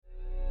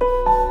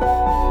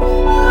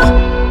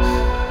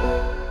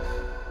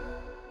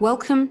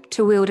Welcome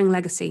to Wielding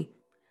Legacy.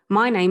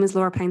 My name is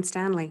Laura Payne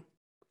Stanley.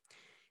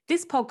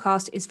 This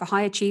podcast is for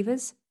high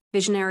achievers,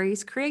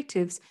 visionaries,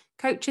 creatives,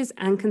 coaches,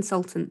 and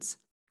consultants.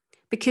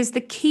 Because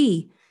the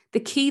key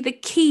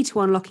to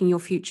unlocking your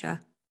future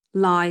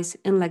lies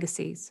in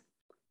legacies.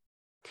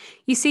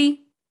 You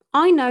see,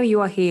 I know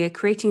you are here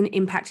creating an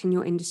impact in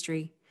your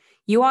industry.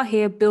 You are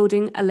here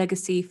building a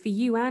legacy for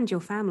you and your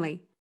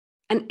family.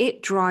 And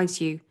it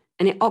drives you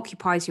and it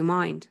occupies your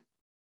mind.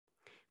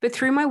 But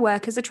through my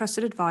work as a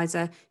trusted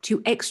advisor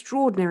to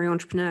extraordinary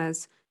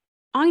entrepreneurs,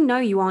 I know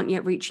you aren't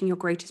yet reaching your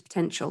greatest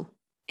potential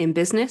in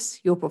business,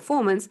 your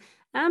performance,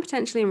 and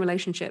potentially in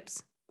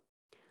relationships.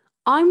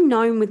 I'm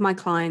known with my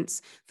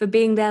clients for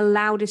being their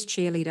loudest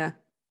cheerleader.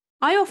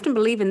 I often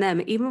believe in them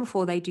even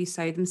before they do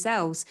so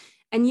themselves,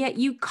 and yet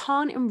you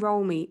can't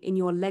enroll me in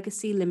your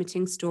legacy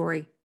limiting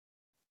story.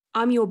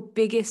 I'm your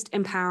biggest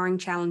empowering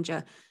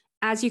challenger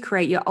as you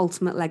create your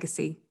ultimate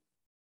legacy.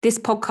 This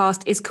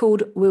podcast is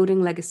called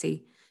Wielding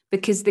Legacy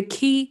because the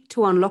key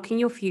to unlocking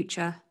your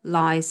future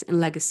lies in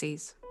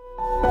legacies.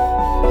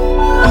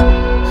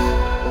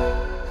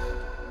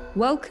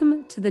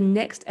 Welcome to the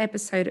next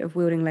episode of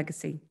Wielding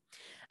Legacy.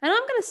 And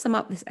I'm going to sum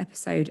up this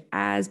episode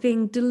as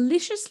being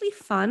deliciously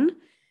fun,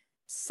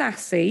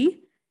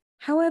 sassy,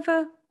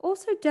 however,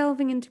 also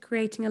delving into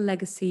creating a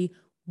legacy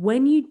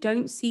when you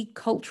don't see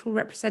cultural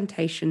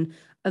representation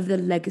of the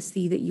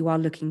legacy that you are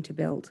looking to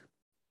build.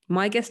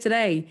 My guest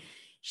today,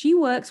 she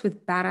works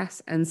with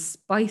badass and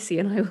spicy,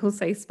 and I will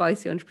say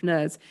spicy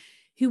entrepreneurs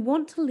who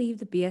want to leave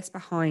the BS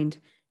behind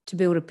to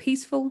build a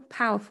peaceful,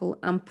 powerful,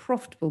 and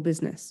profitable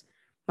business.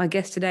 My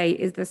guest today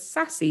is the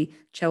sassy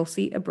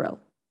Chelsea Abril.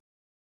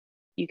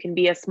 You can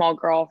be a small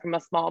girl from a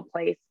small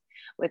place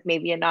with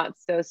maybe a not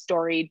so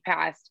storied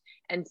past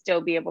and still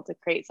be able to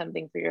create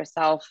something for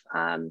yourself,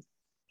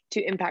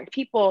 to impact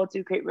people,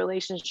 to create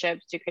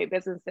relationships, to create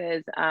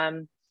businesses,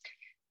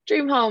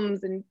 dream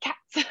homes and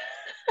cats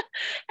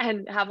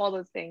and have all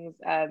those things,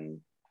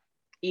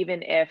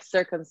 even if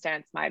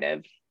circumstance might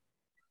have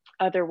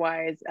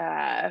otherwise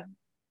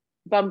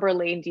bumper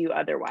laned you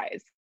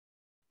otherwise.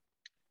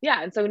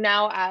 Yeah. And so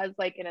now as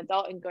like an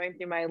adult and going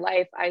through my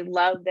life, I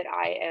love that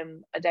I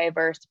am a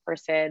diverse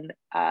person,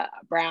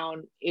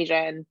 brown,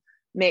 Asian,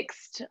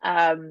 mixed,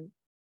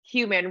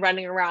 human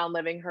running around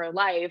living her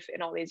life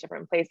in all these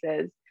different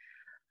places.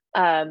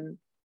 And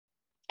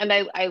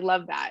I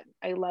love that.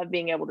 I love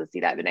being able to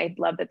see that. And I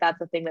love that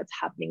that's a thing that's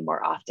happening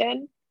more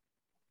often.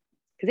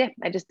 Because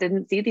I just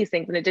didn't see these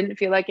things and it didn't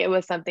feel like it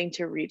was something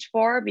to reach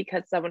for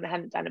because someone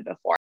hadn't done it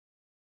before.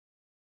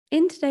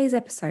 In today's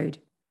episode,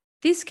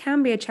 this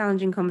can be a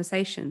challenging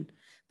conversation,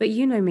 but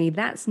you know me,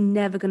 that's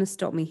never going to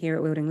stop me here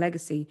at Wielding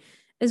Legacy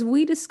as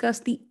we discuss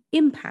the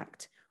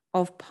impact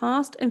of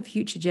past and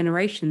future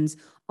generations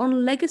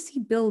on legacy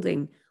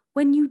building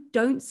when you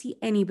don't see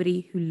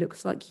anybody who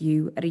looks like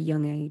you at a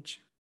young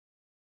age.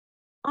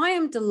 I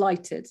am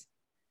delighted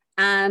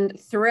and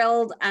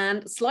thrilled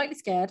and slightly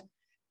scared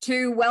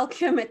to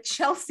welcome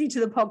Chelsea to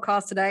the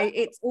podcast today.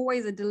 It's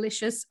always a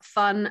delicious,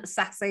 fun,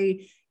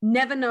 sassy.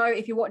 Never know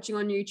if you're watching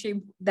on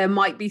YouTube, there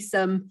might be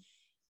some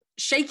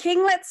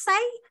shaking, let's say,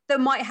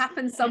 that might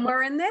happen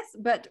somewhere in this.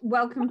 But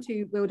welcome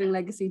to Wielding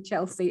Legacy,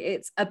 Chelsea.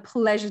 It's a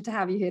pleasure to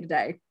have you here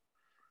today.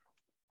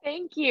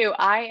 Thank you.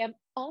 I am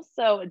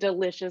also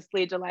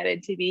deliciously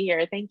delighted to be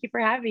here. Thank you for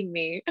having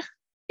me.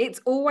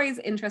 It's always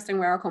interesting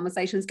where our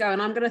conversations go,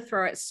 and I'm going to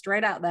throw it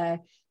straight out there.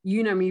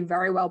 You know me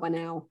very well by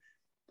now.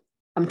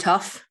 I'm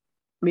tough.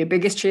 I'm your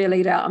biggest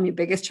cheerleader. I'm your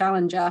biggest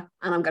challenger.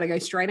 And I'm going to go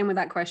straight in with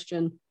that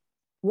question.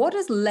 What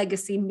does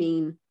legacy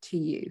mean to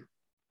you?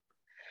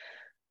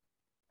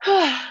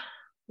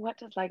 What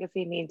does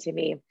legacy mean to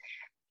me?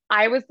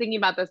 I was thinking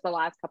about this the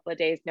last couple of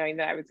days, knowing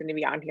that I was going to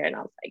be on here, and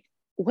I was like,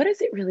 what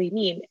does it really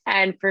mean?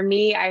 And for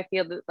me, I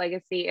feel that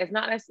legacy is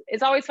not,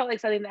 it's always felt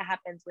like something that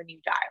happens when you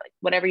die, like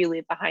whatever you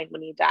leave behind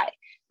when you die.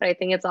 But I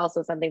think it's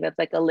also something that's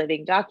like a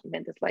living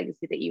document, this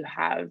legacy that you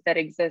have that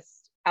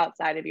exists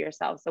outside of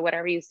yourself. So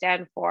whatever you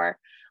stand for,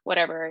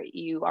 whatever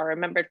you are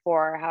remembered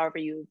for, however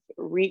you've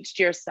reached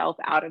yourself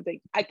out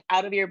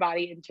of your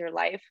body into your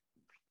life,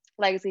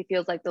 legacy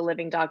feels like the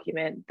living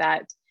document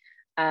that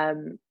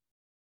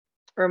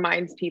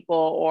reminds people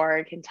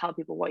or can tell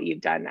people what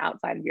you've done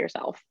outside of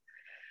yourself,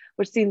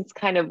 which seems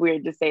kind of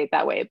weird to say it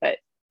that way, but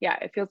yeah,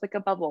 it feels like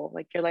a bubble.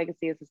 Like your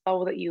legacy is this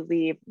bubble that you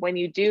leave. When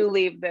you do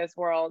leave this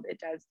world, it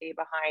does stay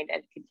behind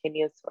and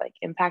continues to like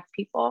impact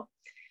people.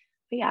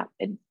 But yeah,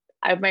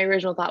 my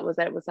original thought was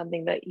that it was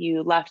something that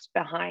you left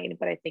behind,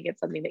 but I think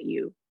it's something that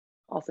you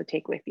also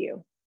take with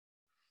you.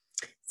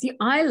 See,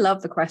 I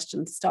love the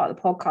question to start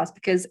the podcast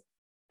because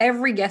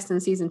every guest in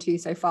season 2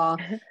 so far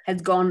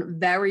has gone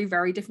very,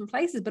 very different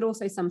places, but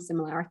also some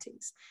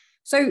similarities.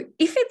 So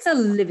if it's a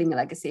living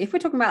legacy, if we're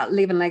talking about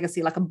leaving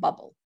legacy like a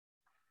bubble,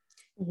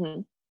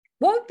 mm-hmm.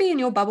 What would be in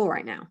your bubble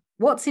right now?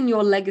 What's in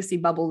your legacy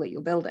bubble that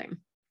you're building?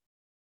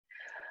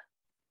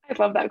 I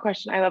love that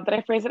question. I love that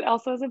I phrase it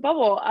also as a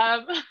bubble.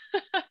 I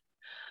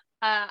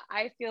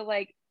feel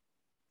like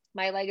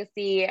my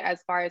legacy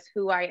as far as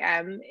who I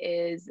am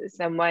is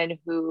someone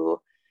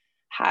who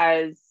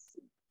has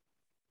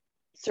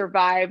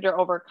survived or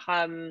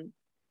overcome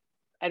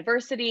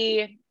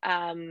adversity,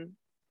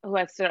 who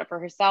has stood up for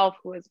herself,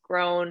 who has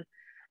grown,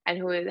 and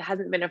who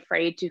hasn't been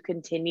afraid to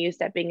continue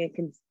stepping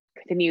and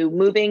continue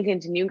moving,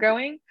 continue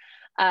growing,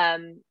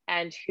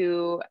 and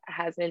who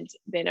hasn't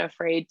been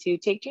afraid to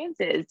take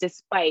chances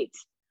despite.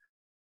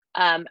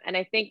 And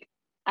I think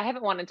I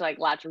haven't wanted to like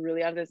latch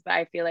really on this, but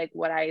I feel like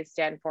what I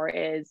stand for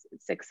is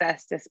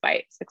success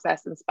despite,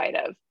 success in spite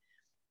of.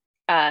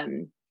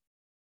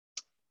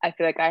 I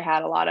feel like I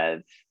had a lot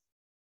of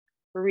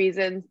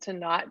reasons to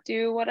not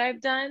do what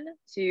I've done,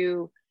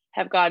 to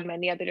have gone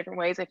many other different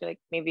ways. I feel like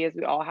maybe as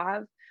we all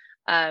have.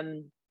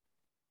 And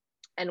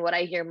what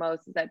I hear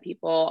most is that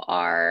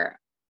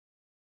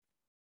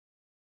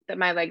that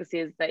my legacy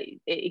is that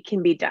it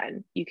can be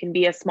done. You can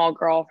be a small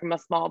girl from a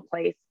small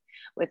place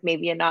with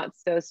maybe a not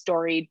so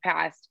storied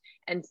past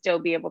and still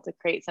be able to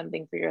create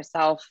something for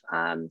yourself,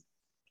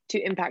 to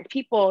impact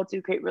people,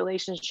 to create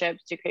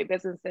relationships, to create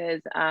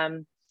businesses,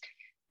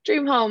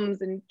 dream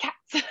homes and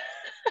cats,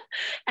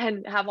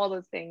 and have all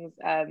those things,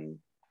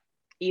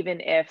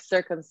 even if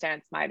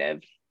circumstance might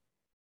have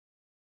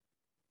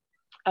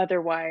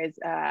otherwise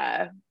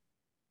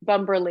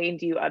bumper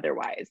laned you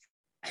otherwise.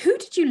 Who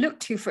did you look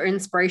to for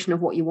inspiration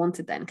of what you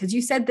wanted then? Because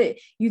you said that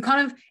you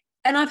kind of,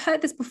 and I've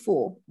heard this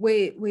before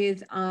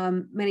with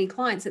many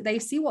clients, that they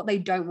see what they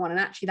don't want, and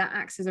actually that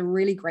acts as a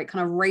really great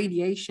kind of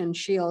radiation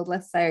shield.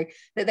 Let's say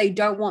that they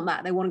don't want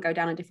that, they want to go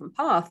down a different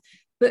path.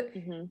 But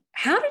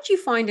how did you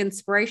find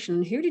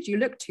inspiration? Who did you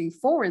look to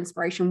for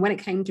inspiration when it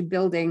came to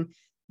building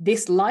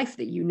this life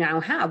that you now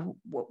have?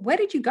 Where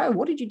did you go?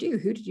 What did you do?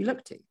 Who did you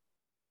look to?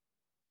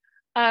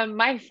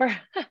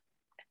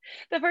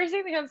 The first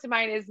thing that comes to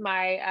mind is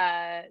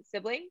my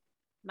sibling.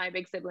 My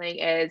big sibling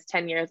is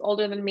 10 years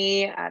older than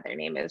me. Their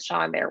name is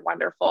Sean. They're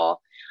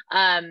wonderful.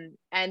 And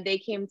they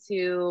came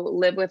to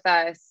live with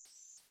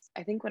us,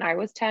 I think when I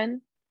was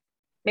 10,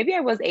 maybe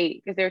I was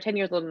 8, because they were 10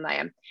 years older than I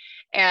am.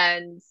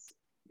 And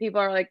people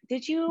are like,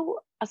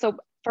 so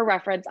for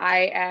reference,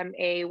 I am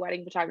a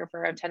wedding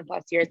photographer of 10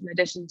 plus years, in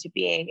addition to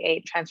being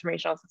a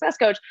transformational success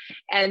coach.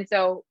 And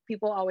so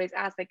people always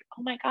ask like,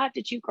 oh my God,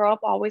 did you grow up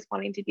always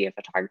wanting to be a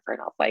photographer?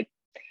 And I was like,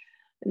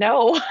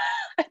 no,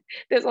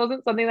 this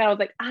wasn't something that I was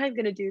like, I'm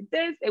going to do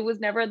this. It was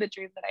never the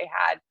dream that I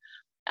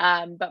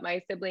had. But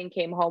my sibling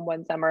came home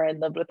one summer and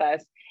lived with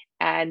us,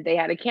 and they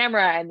had a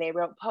camera and they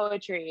wrote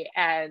poetry.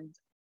 And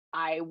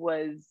I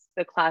was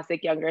the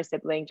classic younger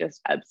sibling,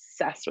 just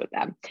obsessed with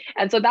them.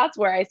 And so that's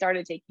where I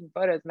started taking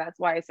photos. And that's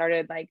why I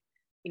started like,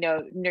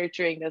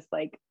 nurturing this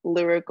like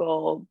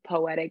lyrical,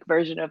 poetic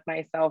version of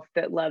myself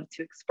that loved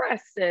to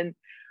express and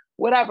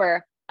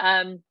whatever.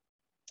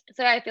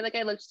 So I feel like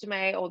I looked to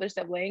my older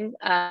sibling.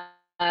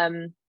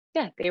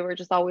 They were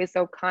just always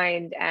so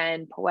kind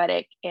and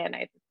poetic, and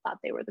I thought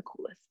they were the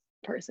coolest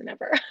person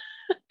ever.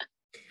 And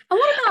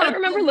what about, I don't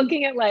remember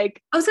looking at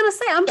like, I was going to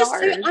say,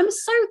 I'm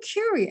so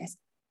curious.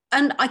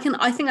 And I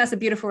think that's a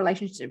beautiful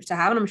relationship to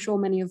have. And I'm sure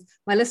many of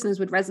my listeners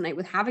would resonate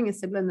with having a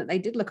sibling that they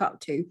did look up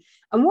to.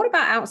 And what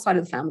about outside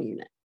of the family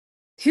unit?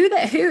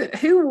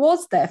 Who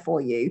was there for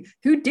you?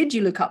 Who did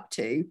you look up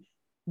to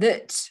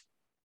that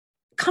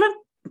kind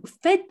of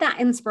fed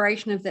that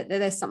inspiration of that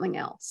there's something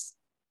else?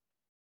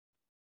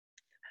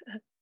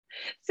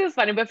 So it's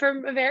funny, but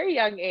from a very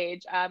young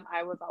age,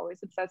 I was always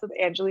obsessed with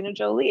Angelina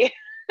Jolie.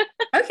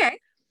 Okay.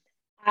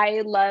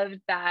 I loved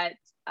that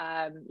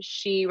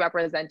she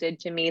represented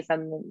to me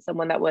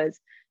someone that was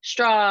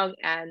strong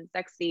and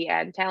sexy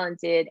and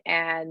talented,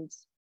 and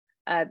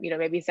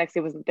maybe sexy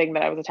was the thing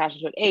that I was attached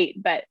to at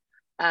 8, but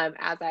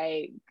as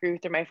I grew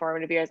through my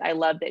formative years, I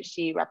loved that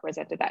she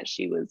represented that.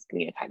 She was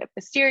kind of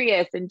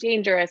mysterious and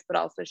dangerous, but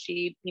also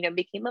she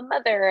became a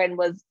mother and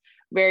was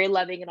very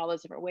loving in all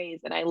those different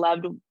ways. And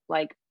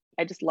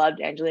I just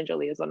loved Angelina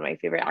Jolie as one of my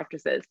favorite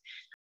actresses.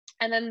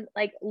 And then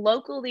like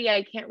locally,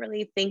 I can't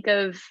really think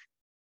of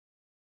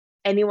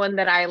anyone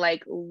that I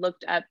like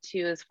looked up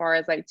to as far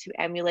as like to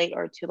emulate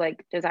or to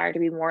like desire to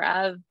be more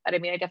of. But I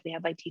mean, I definitely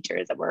had like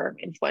teachers that were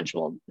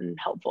influential and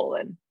helpful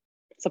and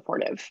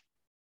supportive.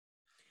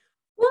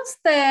 Was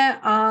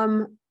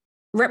there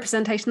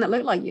representation that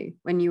looked like you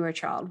when you were a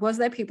child? Was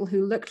there people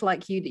who looked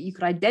like you that you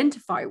could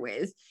identify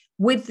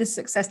with the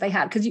success they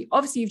had?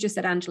 Because you've just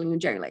said Angelina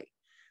Jolie.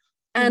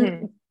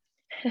 And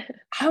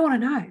I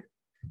want to know.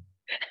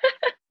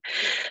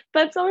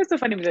 That's always so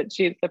funny to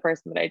choose the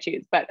person that I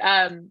choose. But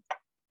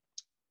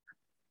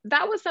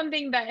that was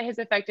something that has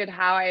affected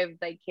how I've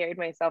like carried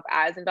myself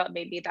as an adult.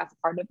 Maybe that's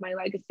part of my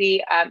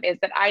legacy, is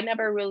that I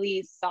never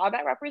really saw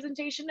that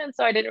representation. And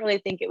so I didn't really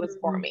think it was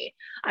for me.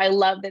 I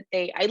love that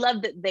they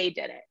did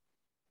it.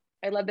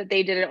 I love that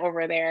they did it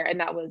over there.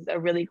 And that was a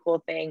really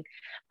cool thing.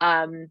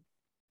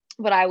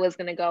 But I was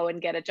going to go and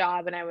get a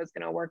job, and I was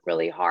going to work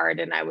really hard,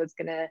 and I was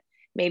going to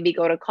maybe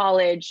go to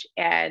college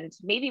and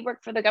maybe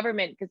work for the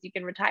government because you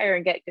can retire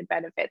and get good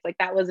benefits. Like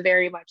that was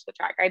very much the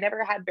track. I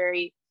never had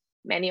very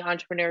many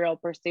entrepreneurial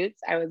pursuits.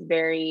 I was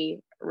very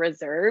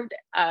reserved.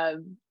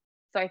 So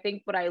I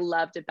think what I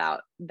loved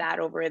about that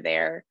over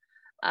there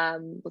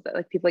was that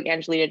like people like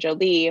Angelina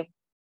Jolie,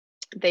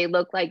 they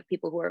look like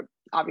people who are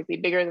obviously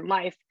bigger than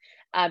life.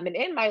 And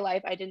in my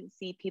life, I didn't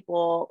see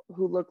people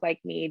who looked like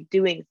me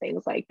doing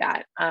things like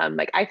that.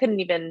 Like I couldn't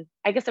even,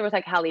 I guess there was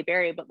like Halle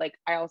Berry, but like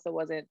I also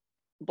wasn't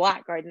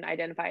Black, or I didn't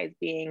identify as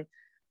being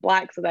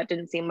Black. So that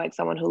didn't seem like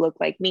someone who looked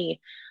like me.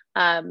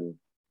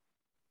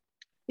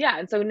 Yeah.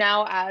 And so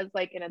now as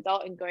like an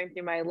adult and going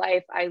through my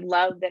life, I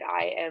love that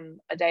I am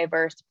a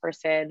diverse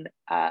person,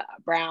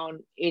 brown,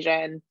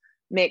 Asian,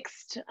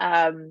 mixed,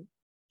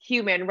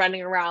 human,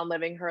 running around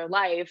living her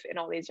life in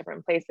all these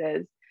different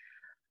places.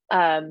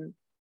 And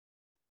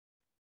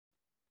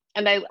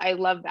I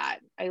love that.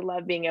 I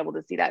love being able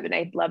to see that. And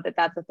I love that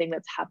that's a thing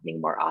that's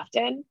happening more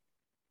often.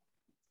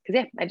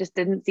 Because I just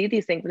didn't see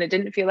these things, and it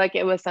didn't feel like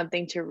it was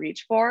something to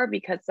reach for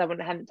because someone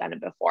hadn't done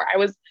it before. I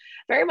was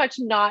very much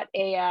not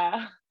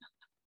a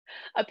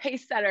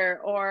pace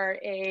setter or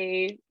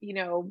a,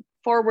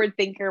 forward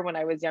thinker when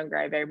I was younger.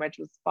 I very much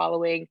was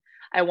following.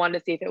 I wanted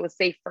to see if it was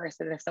safe first,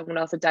 and if someone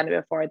else had done it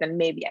before, then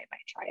maybe I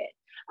might try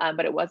it.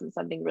 But it wasn't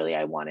something really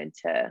I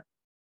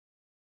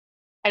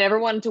never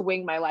wanted to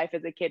wing my life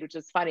as a kid, which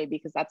is funny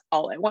because that's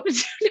all I wanted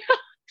to do now.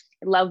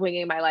 I love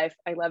winging my life.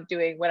 I love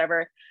doing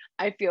whatever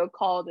I feel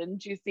called and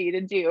juicy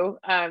to do.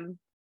 But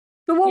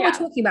what we're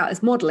talking about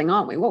is modeling,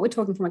 aren't we? What we're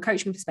talking from a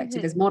coaching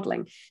perspective is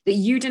modeling, that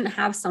you didn't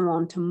have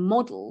someone to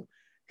model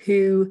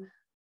who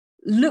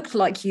looked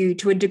like you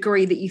to a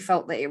degree that you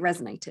felt that it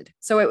resonated.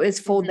 So it was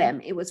for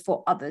them, it was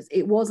for others.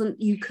 It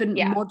wasn't, you couldn't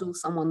model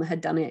someone that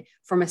had done it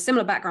from a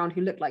similar background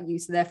who looked like you.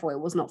 So therefore it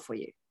was not for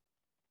you.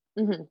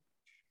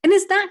 And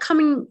is that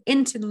coming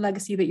into the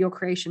legacy that you're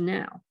creating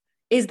now?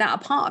 Is that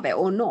a part of it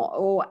or not?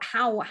 Or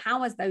how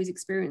has those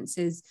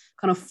experiences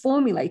kind of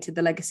formulated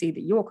the legacy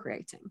that you're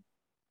creating?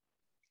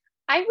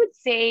 I would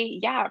say,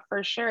 yeah,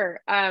 for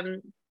sure.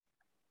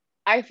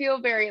 I feel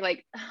very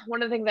like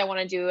one of the things I want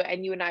to do,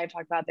 and you and I have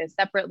talked about this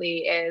separately,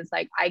 is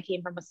like I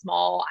came from a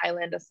small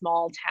island, a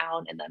small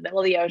town in the middle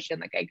of the ocean.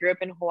 Like I grew up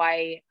in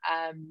Hawaii.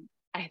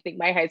 I think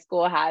my high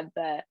school had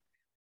I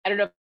don't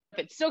know if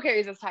it still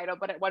carries this title,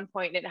 but at one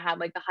point it had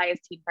like the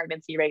highest teen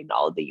pregnancy rate in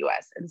all of the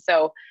US. And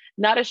so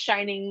not a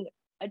shining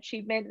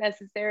achievement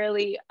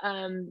necessarily.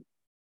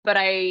 But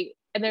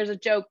and there's a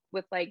joke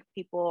with like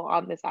people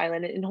on this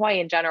island in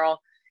Hawaii in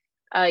general,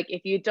 like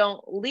if you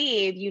don't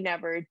leave, you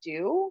never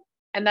do.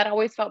 And that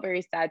always felt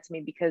very sad to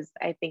me because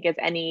I think as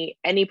any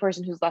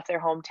person who's left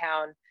their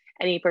hometown,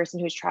 any person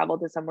who's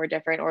traveled to somewhere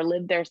different or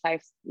lived their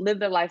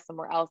life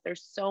somewhere else,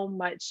 there's so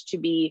much to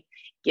be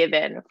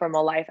given from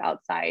a life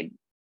outside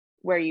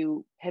where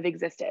you have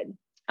existed.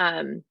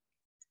 And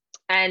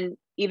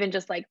even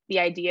just like the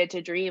idea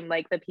to dream,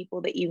 like the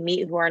people that you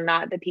meet who are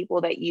not the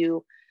people that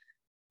you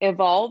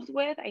evolved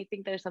with, I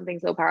think there's something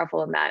so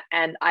powerful in that.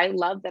 And I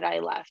love that I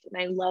left,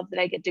 and I love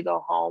that I get to go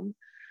home.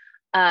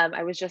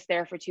 I was just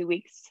there for 2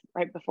 weeks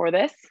right before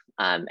this.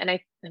 And I'm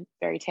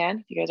very tan.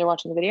 If you guys are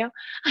watching the video,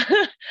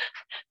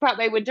 brought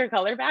my winter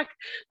color back.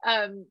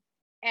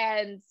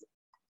 And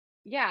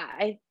yeah,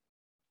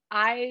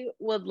 I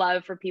would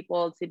love for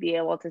people to be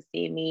able to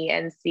see me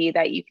and see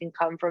that you can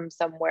come from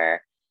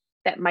somewhere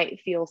that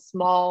might feel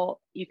small.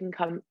 You can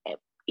come,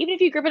 even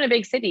if you grew up in a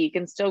big city, you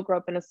can still grow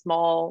up in a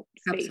small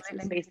space,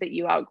 a space that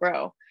you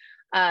outgrow.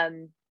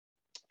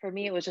 For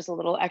me, it was just a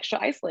little extra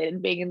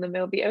isolated being in the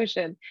middle of the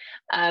ocean.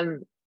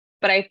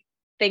 But I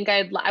think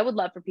I would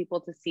love for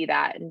people to see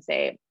that and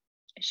say,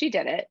 she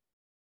did it.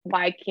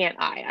 Why can't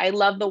I? I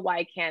love the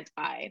why can't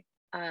I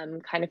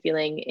kind of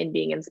feeling in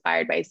being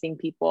inspired by seeing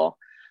people.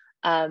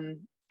 And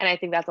I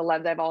think that's a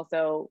lens I've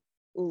also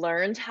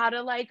learned how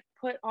to like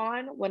put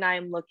on when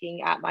I'm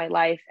looking at my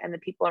life and the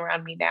people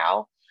around me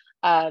now.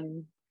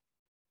 I'll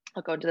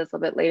go into this a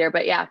little bit later,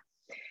 but yeah,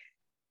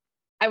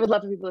 I would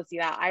love for people to see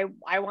that.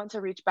 I want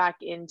to reach back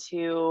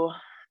into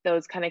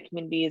those kind of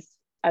communities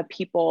of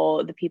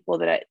people, the people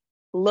that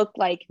look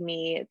like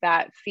me,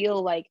 that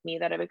feel like me,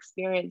 that have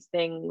experienced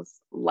things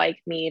like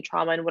me,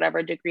 trauma in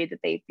whatever degree that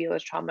they feel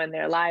is trauma in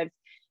their lives,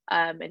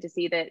 and to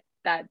see that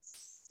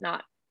that's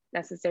not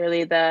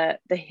necessarily the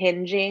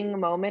hinging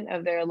moment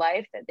of their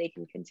life, that they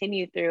can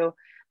continue through,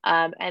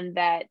 and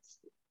that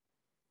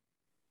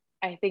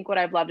I think what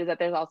I've loved is that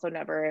there's also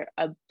never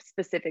a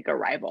specific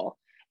arrival.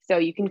 So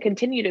you can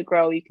continue to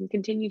grow, you can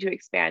continue to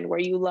expand. Where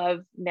you love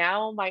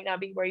now might not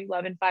be where you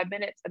love in 5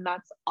 minutes, and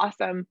that's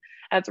awesome.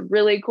 That's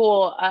really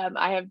cool.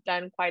 I have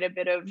done quite a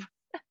bit of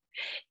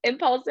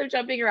impulsive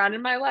jumping around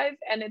in my life,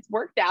 and it's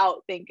worked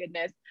out, thank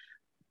goodness.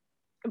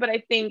 But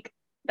I think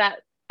that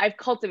I've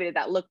cultivated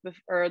that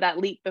that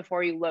leap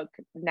before you look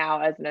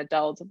now as an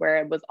adult, where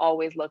it was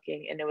always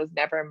looking and it was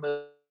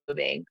never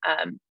moving.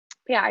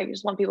 Yeah, I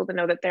just want people to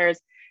know that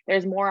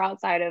there's more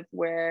outside of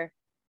where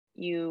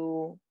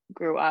you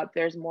grew up.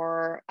 There's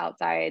more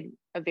outside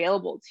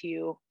available to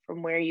you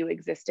from where you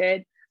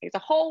existed. There's a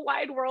whole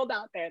wide world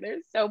out there.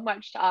 There's so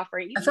much to offer.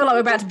 I feel like we're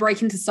about to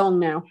break into song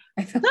now.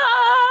 So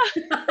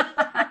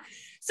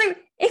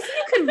if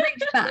you could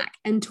reach back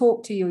and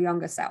talk to your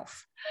younger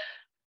self,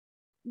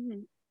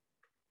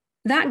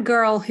 that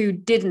girl who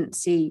didn't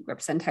see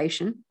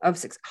representation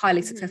of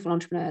highly successful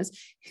entrepreneurs,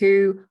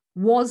 who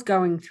was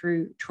going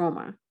through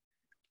trauma,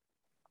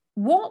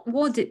 what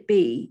would it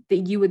be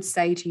that you would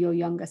say to your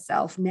younger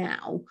self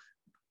now?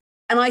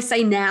 And I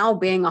say now,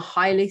 being a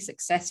highly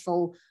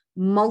successful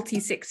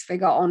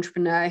multi-six-figure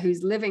entrepreneur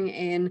who's living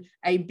in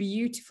a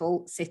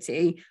beautiful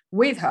city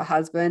with her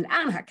husband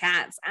and her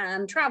cats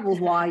and travels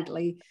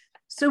widely.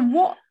 So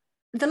what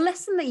the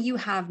lesson that you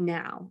have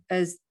now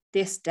as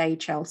this day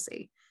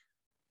Chelsea,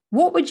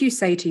 what would you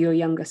say to your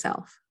younger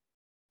self?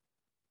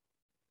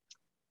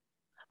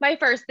 My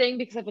first thing,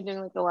 because I've been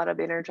doing like a lot of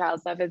inner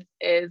child stuff,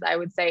 is I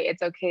would say,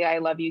 it's okay, I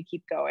love you,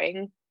 keep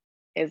going,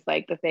 is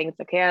like the thing.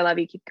 It's okay, I love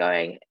you, keep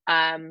going.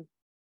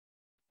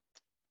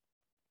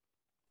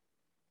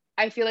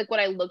 I feel like what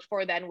I looked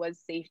for then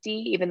was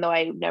safety, even though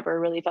I never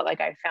really felt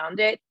like I found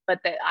it, but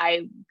that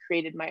I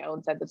created my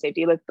own sense of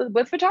safety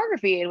with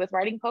photography and with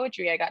writing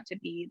poetry. I got to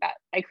be that.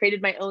 I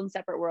created my own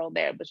separate world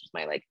there, which was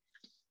my like,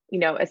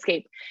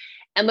 escape.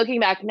 And looking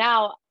back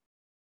now,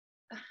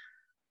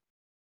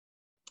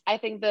 I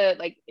think that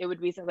like it would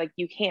be something like,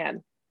 you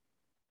can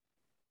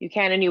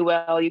and you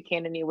will, you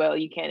can and you will,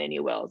 you can and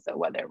you will. So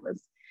whether it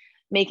was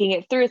making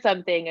it through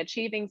something,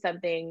 achieving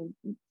something,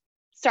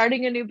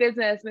 starting a new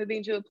business,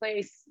 moving to a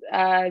place,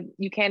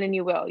 you can and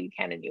you will, you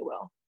can and you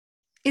will.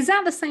 Is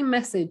that the same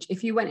message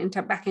if you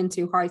went back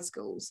into high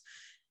schools?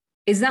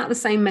 Is that the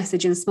same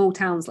message in small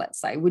towns,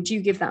 let's say? Would you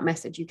give that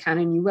message, you can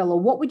and you will? Or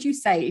what would you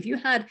say if you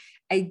had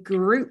a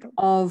group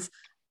of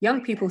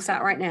young people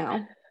sat right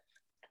now?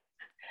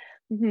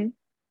 Mm-hmm.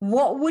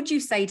 What would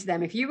you say to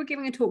them if you were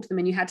giving a talk to them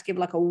and you had to give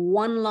like a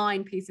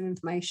one-line piece of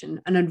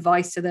information and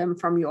advice to them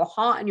from your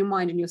heart and your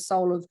mind and your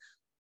soul of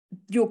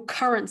your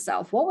current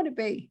self? What would it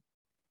be?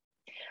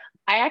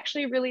 I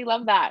actually really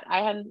love that.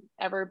 I hadn't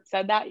ever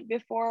said that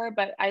before,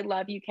 but I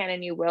love you can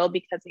and you will,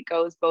 because it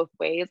goes both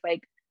ways.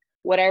 Like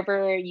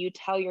whatever you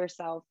tell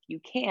yourself you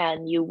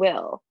can, you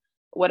will.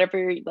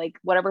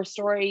 Whatever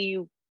story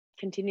you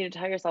continue to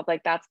tell yourself,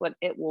 like that's what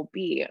it will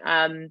be.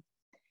 And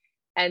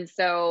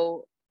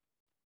so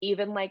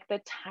even like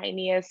the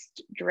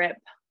tiniest drip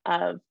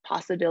of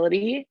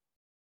possibility,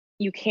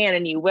 you can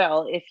and you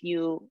will if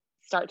you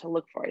start to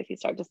look for it, if you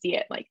start to see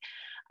it. Like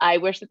I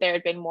wish that there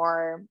had been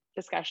more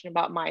discussion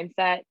about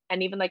mindset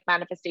and even like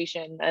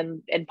manifestation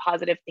and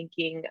positive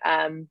thinking,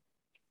 and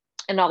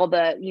all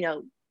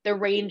the, the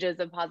ranges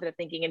of positive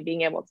thinking and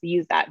being able to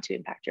use that to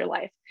impact your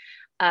life.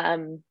 Yeah,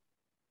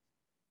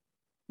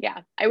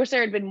 I wish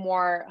there had been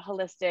more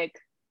holistic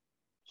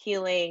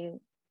healing,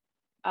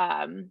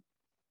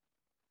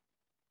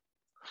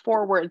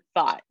 forward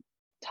thought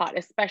taught,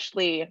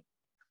 especially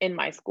in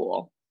my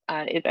school.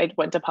 I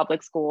went to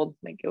public school,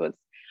 like it was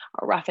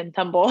a rough and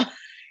tumble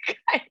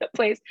kind of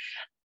place.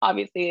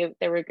 Obviously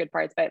there were good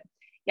parts, but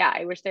yeah,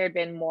 I wish there had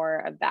been more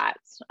of that,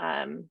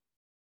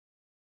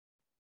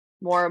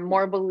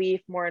 more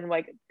belief, more in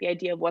like the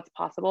idea of what's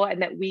possible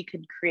and that we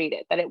could create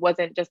it, that it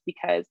wasn't just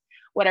because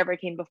whatever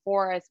came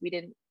before us, we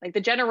didn't, like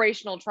the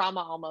generational trauma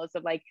almost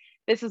of like,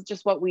 this is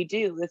just what we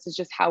do, this is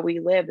just how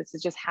we live, this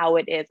is just how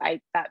it is.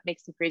 That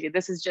makes me crazy.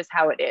 This is just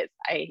how it is.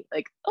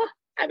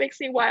 That makes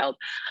me wild.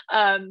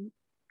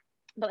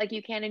 But like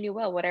you can and you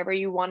will, whatever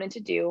you wanted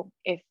to do,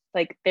 if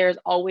like there's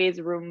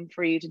always room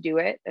for you to do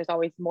it, there's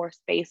always more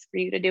space for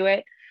you to do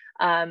it.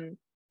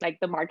 Like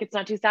the market's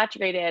not too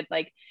saturated,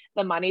 like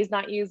the money's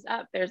not used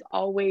up, there's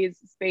always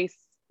space.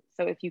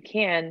 So if you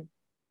can,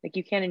 like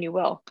you can and you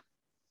will.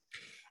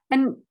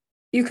 And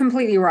you're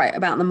completely right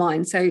about the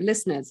mind. So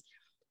listeners,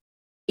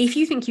 if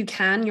you think you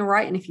can, you're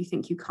right. And if you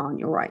think you can't,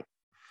 you're right.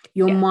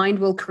 Your mind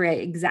will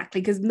create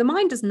exactly, because the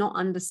mind does not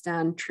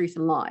understand truth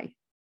and lie.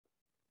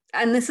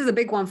 And this is a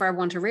big one for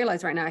everyone to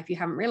realize right now. If you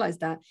haven't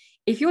realized that,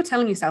 if you're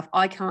telling yourself,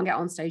 I can't get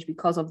on stage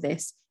because of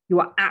this, you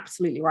are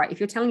absolutely right.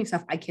 If you're telling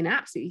yourself, I can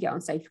absolutely get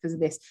on stage because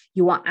of this,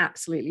 you are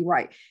absolutely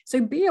right.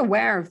 So be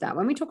aware of that.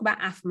 When we talk about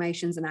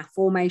affirmations and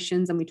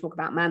affirmations and we talk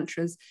about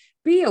mantras,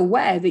 be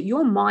aware that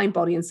your mind,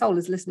 body, and soul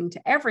is listening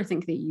to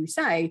everything that you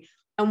say.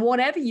 And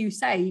whatever you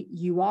say,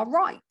 you are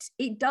right.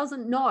 It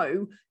doesn't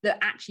know that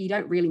actually you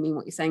don't really mean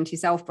what you're saying to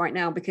yourself right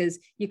now, because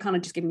you're kind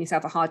of just giving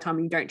yourself a hard time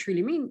and you don't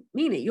truly mean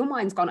it. Your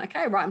mind's gone,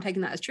 okay, right, I'm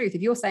taking that as truth.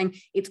 If you're saying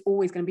it's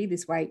always going to be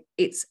this way,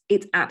 it's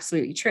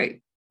absolutely true.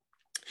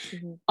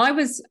 Mm-hmm. I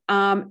was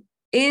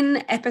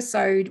in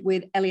episode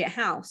with Elliot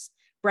House,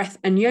 breath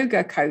and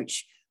yoga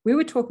coach. We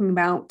were talking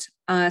about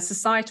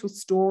societal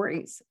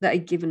stories that are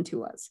given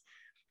to us,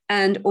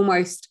 and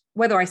almost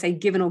whether I say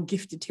given or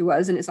gifted to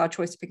us, and it's our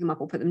choice to pick them up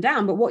or put them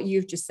down. But what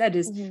you've just said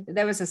is mm-hmm. that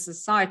there was a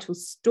societal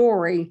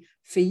story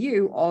for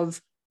you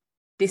of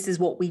this is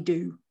what we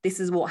do, this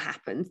is what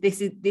happens,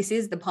 this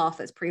is the path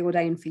that's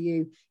preordained for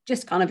you.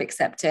 Just kind of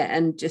accept it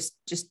and just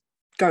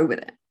go with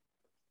it.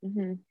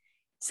 Mm-hmm.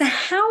 So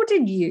how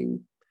did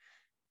you,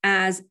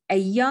 as a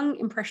young,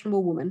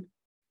 impressionable woman,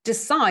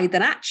 decide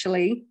that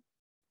actually,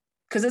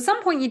 because at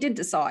some point you did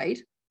decide,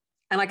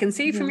 and I can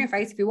see mm-hmm. from your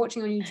face, if you're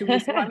watching on YouTube, you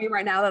see what I mean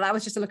right now, that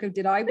was just a look of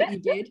did I, but you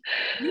did.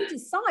 You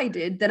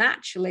decided that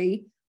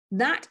actually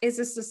that is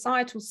a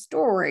societal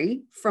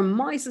story from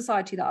my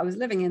society that I was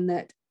living in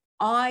that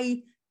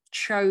I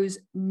chose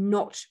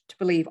not to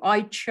believe.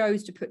 I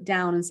chose to put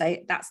down and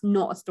say, that's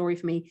not a story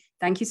for me.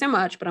 Thank you so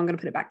much, but I'm going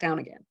to put it back down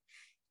again.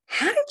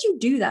 How did you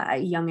do that at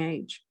a young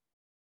age?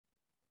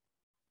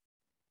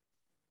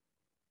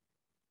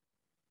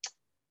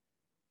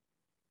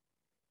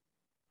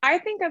 I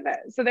think of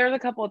it. So there's a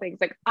couple of things.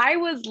 Like I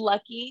was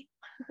lucky.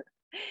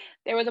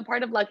 There was a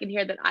part of luck in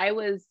here that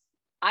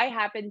I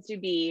happened to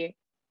be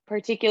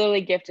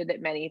particularly gifted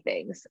at many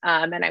things.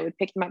 And I would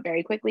pick them up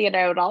very quickly. And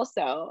I would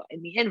also,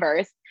 in the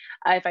inverse,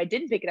 if I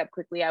didn't pick it up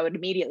quickly, I would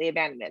immediately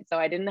abandon it. So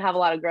I didn't have a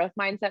lot of growth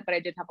mindset, but I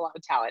did have a lot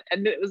of talent.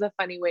 And it was a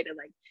funny way to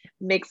like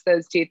mix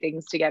those two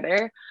things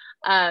together.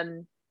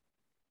 And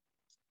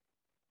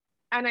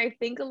I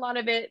think a lot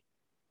of it,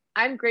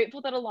 I'm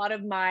grateful that a lot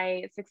of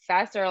my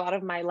success or a lot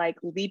of my like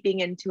leaping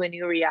into a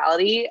new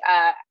reality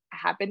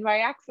happened by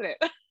accident.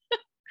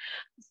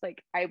 It's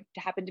like I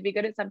happened to be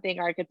good at something,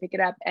 or I could pick it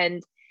up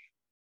and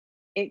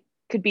it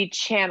could be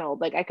channeled.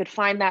 Like I could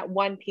find that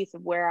one piece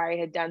of where I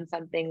had done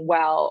something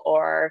well,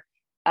 or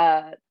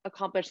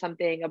accomplished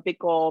something, a big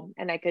goal,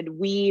 and I could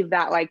weave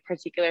that like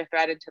particular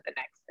thread into the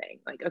next thing.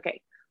 Like,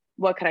 okay,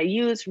 what could I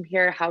use from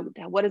here?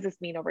 What does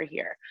this mean over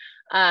here?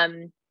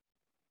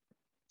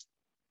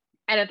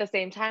 And at the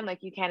same time, like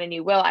you can and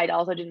you will, I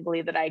also didn't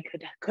believe that I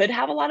could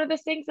have a lot of the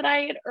things that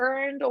I had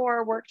earned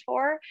or worked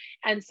for.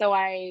 And so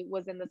I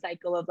was in the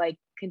cycle of like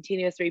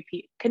continuously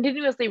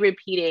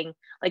repeating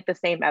like the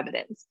same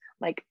evidence.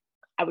 Like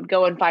I would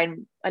go and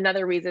find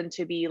another reason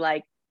to be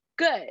like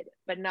good,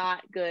 but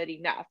not good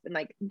enough. And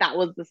like that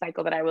was the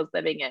cycle that I was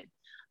living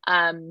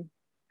in.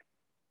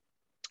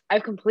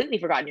 I've completely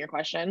forgotten your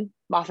question.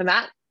 I'm off in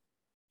that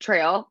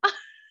trail.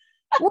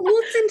 Well,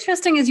 what's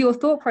interesting is your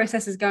thought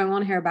process is going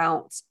on here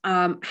about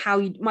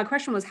my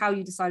question was how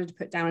you decided to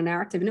put down a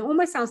narrative. And it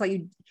almost sounds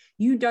like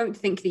you don't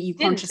think that you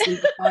consciously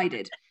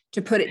decided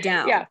to put it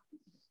down. Yeah.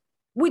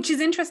 Which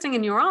is interesting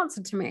in your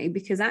answer to me,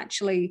 because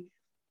actually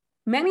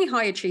many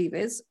high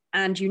achievers,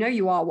 and you know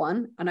you are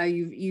one. I know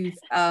you've even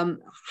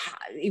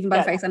by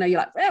the face, I know you're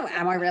like, oh,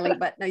 am I really?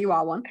 But no, you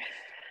are one.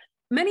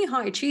 Many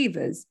high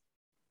achievers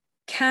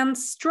can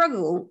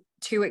struggle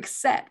to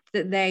accept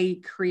that they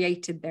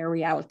created their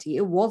reality.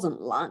 It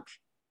wasn't luck.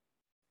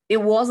 It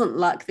wasn't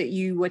luck that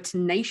you were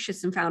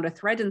tenacious and found a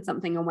thread in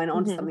something and went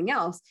on to something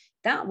else.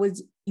 That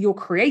was your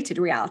created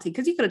reality,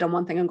 because you could have done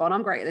one thing and gone,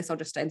 I'm great at this, I'll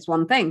just stay in this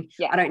one thing.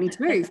 Yeah. I don't need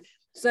to move.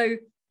 So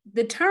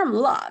the term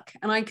luck,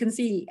 and I can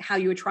see how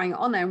you were trying it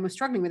on there and were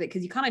struggling with it,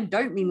 because you kind of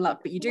don't mean luck,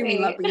 but you do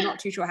mean luck, but you're not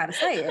too sure how to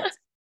say it,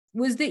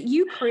 was that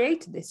you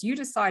created this. You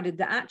decided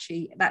that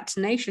actually that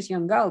tenacious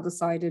young girl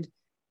decided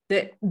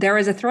that there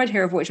is a thread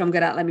here of which I'm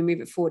good at. Let me move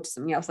it forward to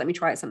something else. Let me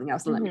try it something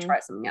else, and let me try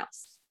it something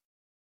else.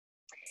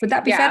 Would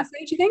that be fair to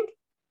say, do you think?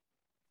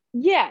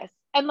 Yes.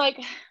 And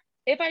like,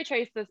 if I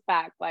trace this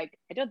back, like,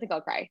 I don't think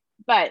I'll cry,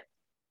 but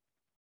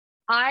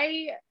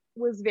I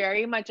was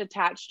very much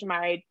attached to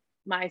my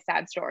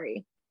sad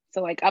story.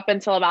 So like up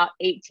until about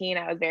 18,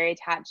 I was very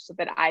attached to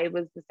that I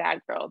was the sad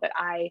girl, that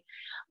I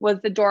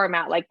was the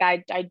doormat. Like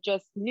I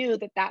just knew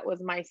that that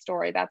was my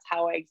story. That's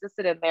how I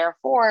existed. And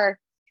therefore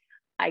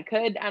I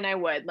could and I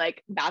would,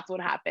 like, that's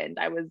what happened.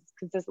 I was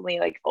consistently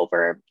like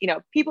over,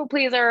 people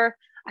pleaser.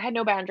 I had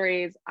no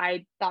boundaries.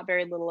 I thought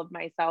very little of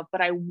myself,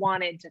 but I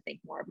wanted to think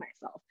more of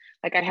myself.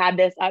 Like I had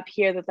this up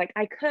here that's like,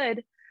 I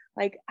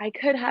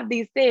could have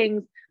these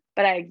things,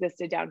 but I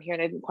existed down here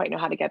and I didn't quite know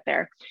how to get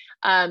there.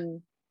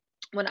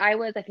 When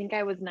I think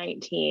I was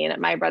 19,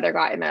 my brother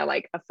got in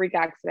a freak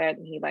accident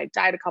and he like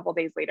died a couple of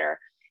days later.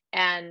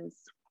 And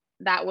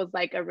that was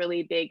like a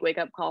really big wake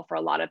up call for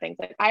a lot of things.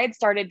 Like I had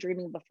started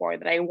dreaming before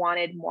that I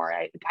wanted more.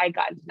 I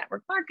got into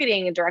network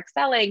marketing and direct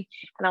selling.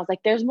 And I was like,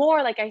 there's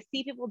more. Like I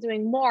see people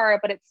doing more,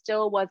 but it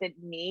still wasn't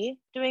me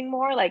doing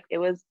more. Like it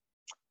was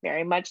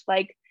very much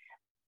like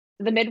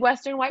the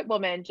Midwestern white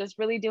woman just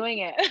really doing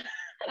it.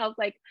 And I was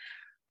like,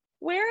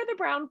 where are the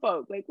brown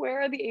folk? Like,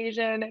 where are the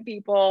Asian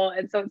people?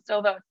 And so it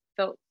still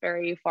felt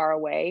very far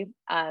away.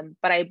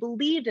 But I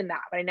believed in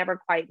that, but I never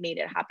quite made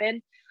it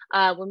happen.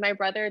 When my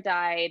brother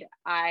died,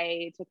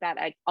 I took that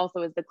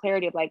also as the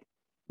clarity of like,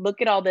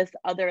 look at all this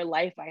other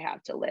life I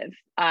have to live.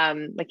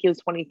 Like he was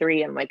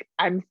 23 and like,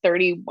 I'm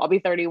 30, I'll be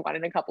 31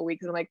 in a couple of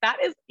weeks. And like,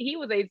 he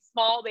was a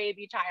small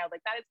baby child.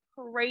 Like that is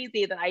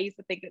crazy that I used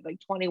to think that like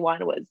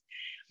 21 was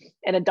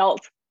an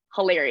adult.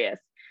 Hilarious.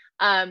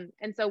 And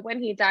so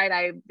when he died,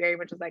 I very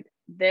much was like,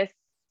 this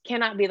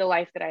cannot be the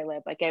life that I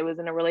live. Like I was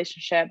in a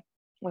relationship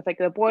with like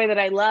the boy that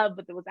I love,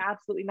 but that was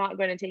absolutely not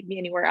going to take me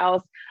anywhere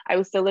else. I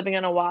was still living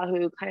on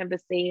Oahu, kind of the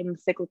same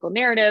cyclical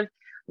narrative.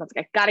 I was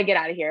like, I got to get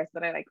out of here.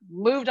 So then I like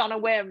moved on a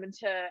whim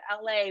to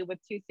LA with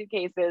 2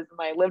 suitcases and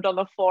I lived on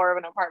the floor of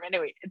an apartment.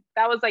 Anyway,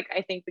 that was like,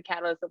 I think the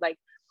catalyst of like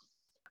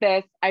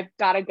this, I've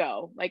got to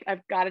go. Like,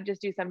 I've got to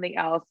just do something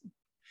else.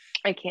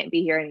 I can't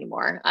be here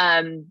anymore.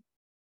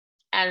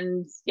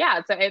 And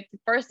yeah, so at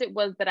first it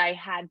was that I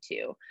had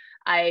to,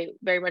 I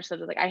very much said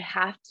like, I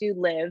have to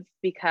live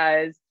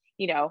because,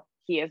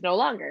 he is no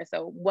longer.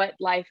 So what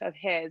life of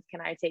his can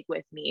I take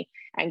with me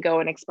and go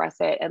and express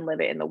it and live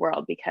it in the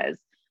world because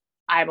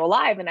I'm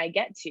alive and I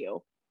get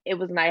to. It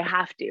was an I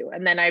have to.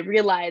 And then I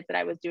realized that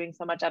I was doing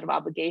so much out of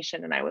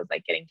obligation and I was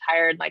like getting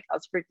tired, like I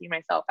was freaking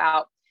myself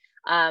out.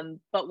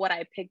 But what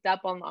I picked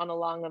up on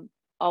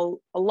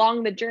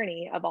along the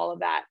journey of all of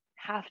that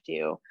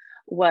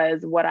was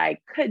what I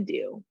could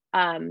do.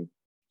 And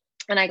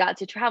I got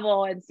to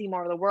travel and see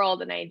more of the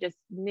world. And I just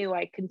knew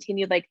I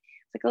continued, like,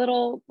 it's like a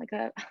little,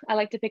 I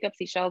like to pick up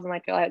seashells and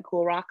like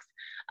cool rocks.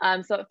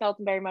 So it felt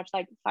very much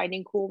like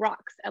finding cool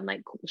rocks and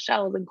like cool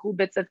shells and cool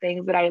bits of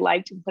things that I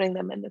liked and putting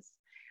them in this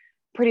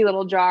pretty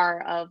little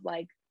jar of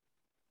like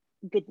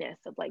goodness,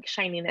 of like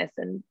shininess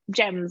and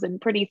gems and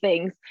pretty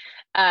things.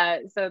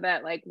 So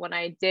that like when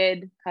I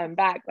did come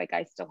back, like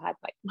I still had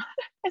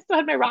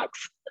my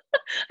rocks.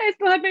 I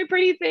still had my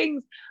pretty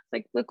things.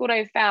 Like, look what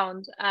I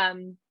found.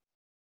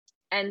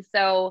 And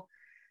so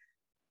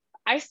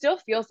I still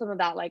feel some of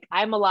that, like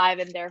I'm alive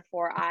and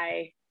therefore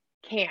I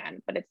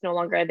can, but it's no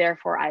longer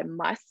therefore I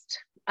must.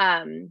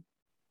 And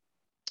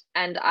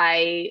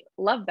I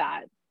love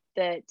that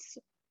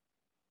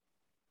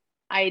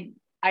I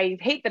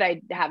hate that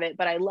I have it,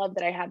 but I love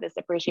that I have this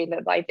appreciation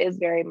that life is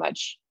very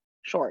much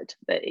short,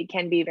 that it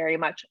can be very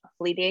much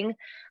fleeting.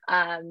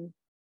 And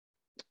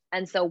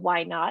so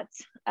why not?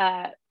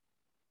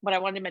 What I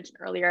wanted to mention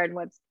earlier, and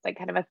what's like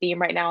kind of a theme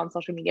right now on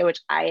social media, which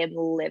I am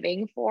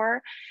living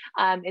for,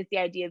 is the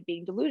idea of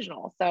being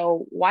delusional.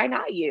 So why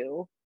not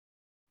you?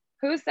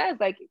 Who says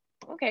like,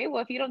 okay,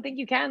 well, if you don't think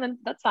you can, then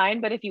that's fine.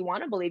 But if you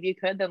want to believe you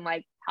could, then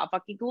like, how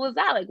fucking cool is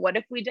that? Like, what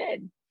if we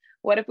did?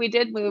 What if we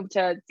did move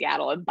to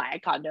Seattle and buy a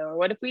condo? Or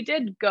what if we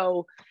did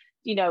go,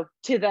 to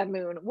the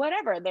moon?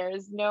 Whatever. There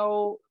is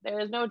no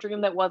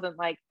dream that wasn't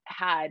like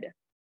had.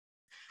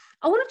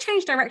 I want to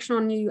change direction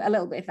on you a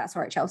little bit, if that's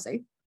all right,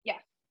 Chelsea. Yeah.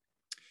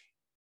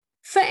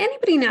 For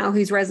anybody now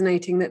who's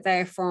resonating that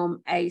they're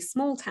from a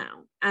small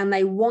town and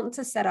they want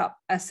to set up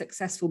a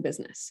successful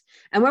business.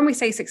 And when we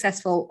say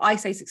successful, I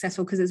say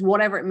successful because it's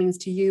whatever it means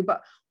to you,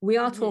 but we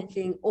are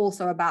talking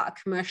also about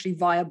a commercially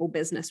viable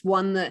business,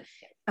 one that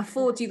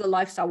affords you the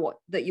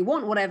lifestyle that you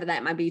want, whatever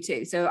that might be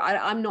too. So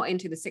I'm not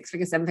into the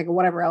 6-figure, 7-figure,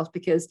 whatever else,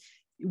 because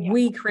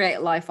we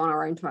create life on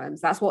our own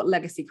terms. That's what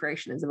legacy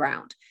creation is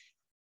around.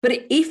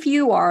 But if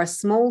you are a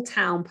small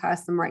town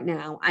person right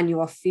now and you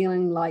are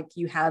feeling like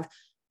you have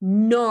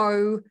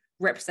no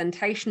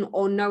representation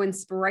or no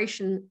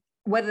inspiration,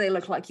 whether they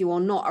look like you or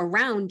not,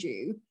 around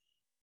you,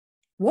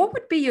 what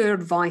would be your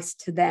advice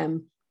to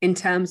them in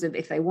terms of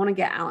if they want to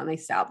get out and they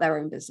set up their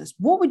own business?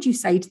 What would you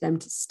say to them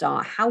to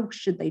start? How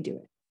should they do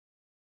it?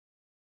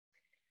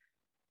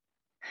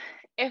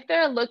 If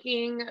they're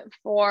looking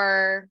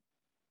for,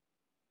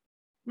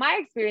 my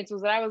experience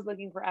was that I was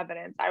looking for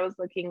evidence. I was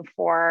looking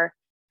for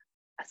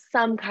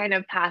some kind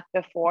of path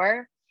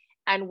before.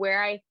 And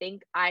where I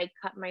think I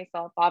cut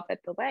myself off at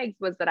the legs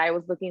was that I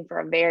was looking for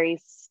a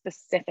very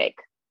specific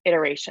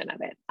iteration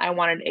of it. I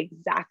wanted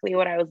exactly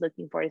what I was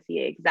looking for to see.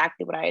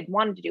 Exactly what I had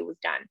wanted to do was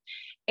done.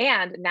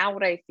 And now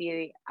what I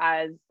see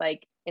as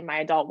like in my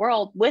adult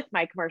world with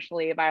my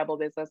commercially viable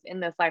business in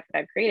this life that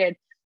I've created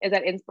is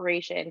that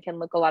inspiration can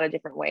look a lot of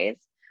different ways.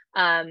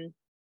 And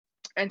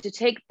to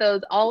take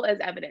those all as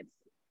evidence.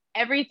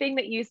 Everything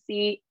that you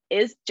see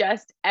is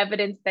just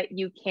evidence that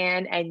you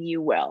can and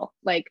you will.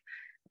 Like,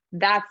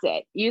 that's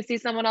it. You see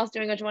someone else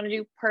doing what you want to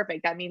do,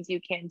 perfect. That means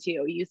you can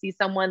too. You see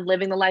someone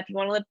living the life you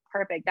want to live,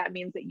 perfect. That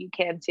means that you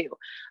can too.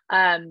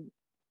 And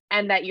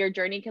that your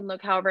journey can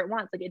look however it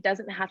wants. Like, it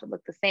doesn't have to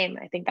look the same.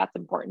 I think that's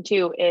important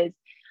too, is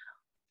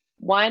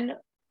one,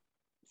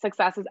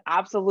 success is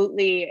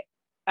absolutely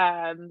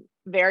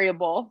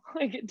variable.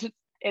 Like,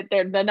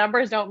 the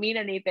numbers don't mean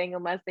anything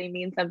unless they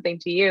mean something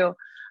to you.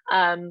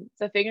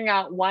 So figuring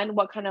out one,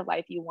 what kind of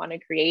life you want to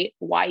create,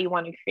 why you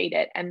want to create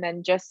it, and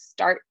then just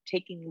start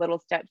taking little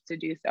steps to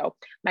do so.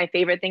 My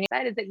favorite thing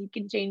is that you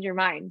can change your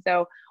mind.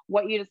 So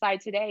what you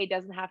decide today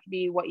doesn't have to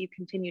be what you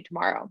continue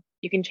tomorrow.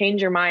 You can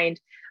change your mind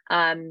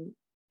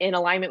in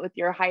alignment with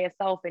your highest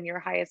self and your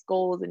highest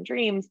goals and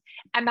dreams.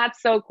 And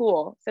that's so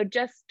cool. So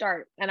just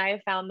start. And I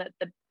have found that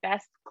the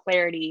best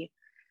clarity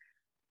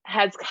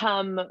has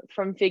come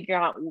from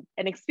figuring out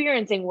and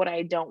experiencing what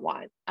I don't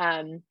want.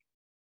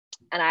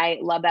 And I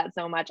love that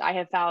so much. I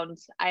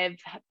have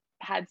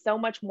had so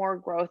much more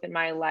growth in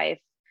my life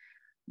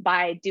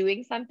by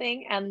doing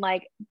something and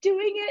like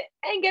doing it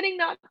and getting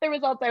not the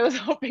results I was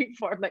hoping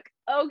for. I'm like,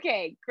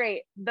 okay,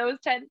 great. Those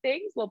 10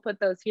 things, we'll put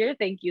those here.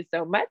 Thank you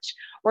so much.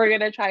 We're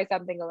going to try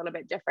something a little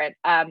bit different.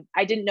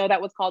 I didn't know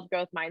that was called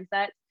growth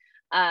mindset.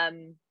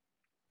 And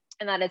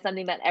that is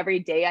something that every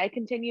day I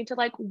continue to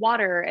like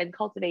water and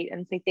cultivate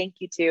and say thank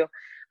you to,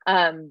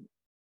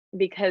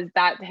 because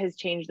that has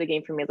changed the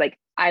game for me. Like,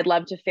 I'd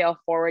love to fail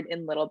forward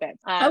in little bits.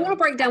 I want to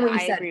break down what you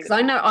said, because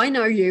I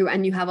know you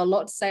and you have a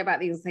lot to say about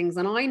these things.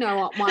 And I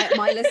know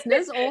my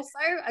listeners also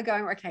are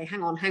going, okay,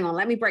 hang on.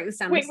 Let me break this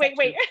down. Wait.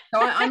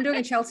 So I'm doing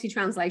a Chelsea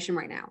translation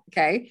right now.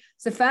 Okay.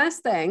 So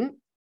first thing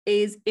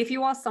is, if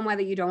you are somewhere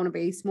that you don't want to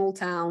be, small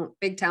town,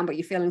 big town, but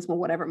you're feeling small,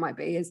 whatever it might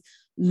be, is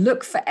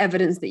look for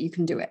evidence that you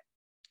can do it.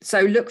 So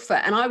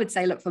and I would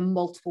say look for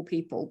multiple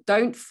people.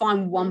 Don't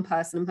find one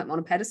person and put them on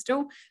a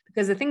pedestal,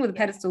 because the thing with the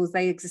pedestals,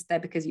 they exist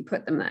there because you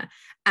put them there.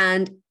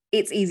 And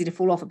it's easy to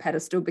fall off a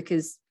pedestal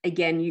because,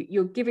 again,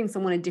 you're giving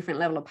someone a different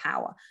level of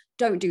power.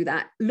 Don't do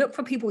that. Look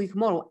for people you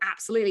can model,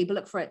 absolutely, but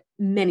look for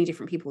many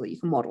different people that you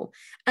can model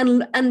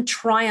and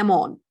try them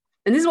on.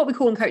 And this is what we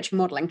call in coaching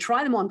modeling.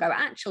 Try them on, go,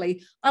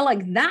 actually, I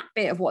like that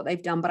bit of what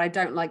they've done, but I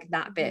don't like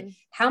that bit.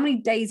 How many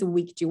days a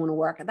week do you want to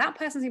work? That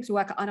person seems to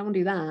work, I don't want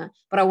to do that,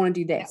 but I want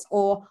to do this,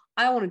 or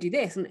I want to do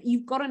this. And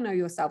you've got to know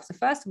yourself. So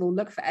first of all,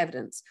 look for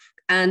evidence.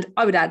 And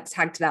I would add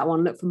tag to that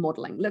one, look for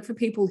modeling, look for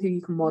people who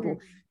you can model.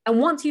 And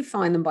once you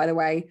find them, by the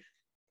way,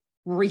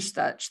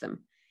 research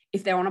them.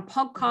 If they're on a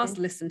podcast,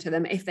 listen to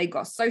them. If they've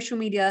got social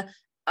media,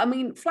 I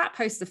mean, flat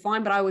posts are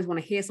fine, but I always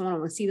want to hear someone. I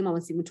want to see them. I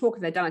want to see them talk.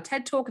 If they've done a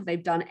TED talk, if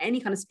they've done any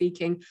kind of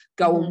speaking,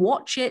 go and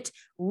watch it.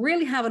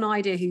 Really have an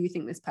idea who you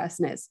think this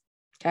person is.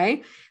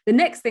 Okay. The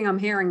next thing I'm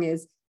hearing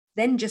is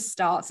then just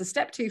start. So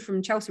step 2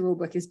 from Chelsea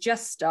Rulebook is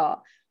just start.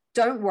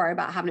 Don't worry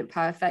about having it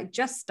perfect.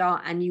 Just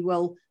start and you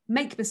will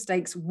make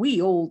mistakes. We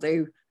all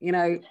do. You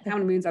know, how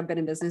many moons I've been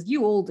in business,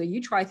 you all do.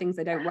 You try things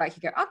that don't work.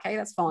 You go, okay,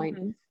 that's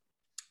fine.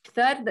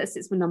 Third, that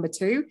sits with number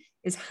 2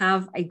 is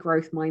have a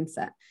growth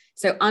mindset.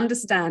 So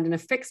understand in a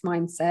fixed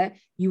mindset,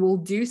 you will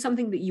do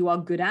something that you are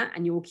good at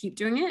and you will keep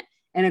doing it.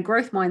 In a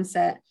growth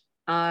mindset,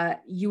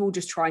 you will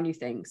just try new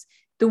things.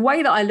 The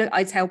way that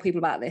I tell people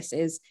about this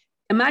is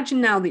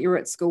imagine now that you're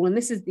at school, and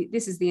this is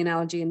the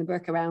analogy in the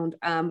book around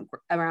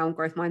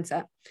growth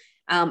mindset.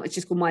 It's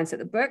just called Mindset,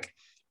 the book,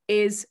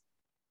 is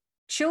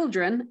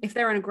children, if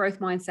they're in a growth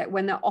mindset,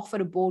 when they're offered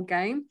a board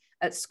game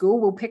at school,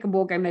 will pick a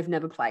board game they've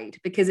never played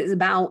because it's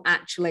about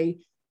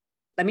actually,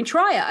 let me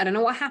try it. I don't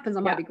know what happens.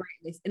 I might be great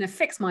at this. In a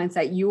fixed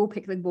mindset, you will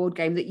pick the board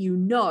game that you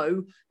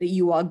know that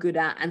you are good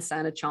at and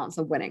stand a chance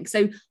of winning.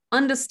 So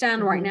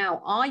understand right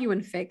now, are you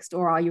in fixed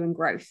or are you in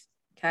growth?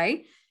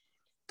 Okay.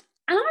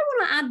 And I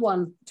want to add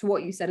one to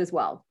what you said as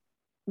well,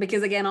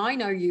 because again, I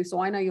know you, so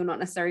I know you're not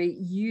necessarily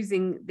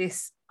using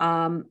this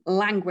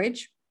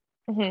language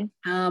the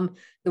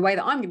way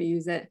that I'm going to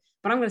use it,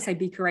 but I'm going to say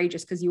be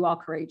courageous because you are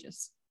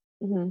courageous.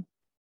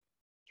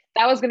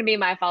 That was going to be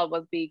my follow-up,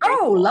 was be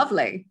grateful. Oh,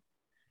 lovely.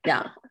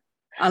 Yeah.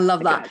 I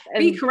love that.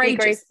 Be courageous.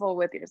 Be graceful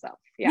with yourself.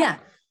 Yeah.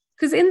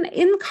 Because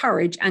in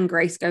courage and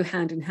grace go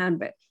hand in hand,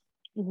 but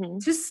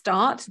to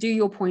start, to do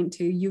your point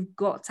 2, you've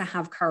got to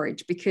have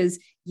courage because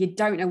you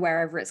don't know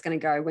wherever it's going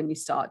to go when you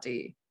start, do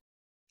you?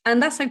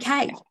 And that's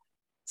okay.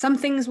 Some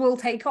things will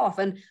take off.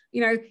 And,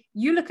 you know,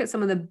 you look at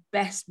some of the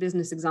best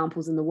business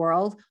examples in the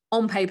world,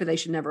 on paper, they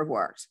should never have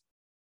worked.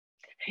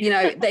 You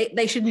know,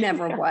 they should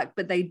never have worked,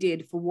 but they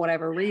did for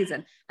whatever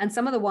reason. And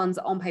some of the ones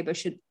on paper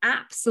should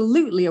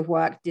absolutely have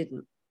worked,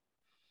 didn't.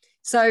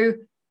 So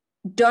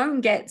don't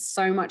get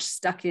so much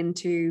stuck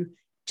into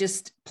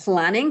just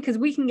planning, because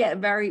we can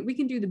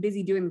do the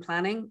busy doing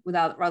planning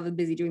rather than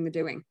busy doing the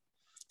doing.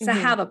 So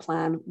have a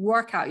plan,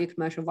 work out your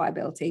commercial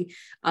viability.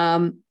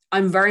 I'm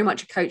very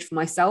much a coach for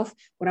myself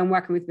when I'm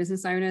working with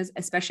business owners,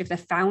 especially if they're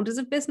founders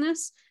of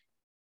business.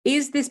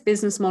 Is this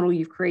business model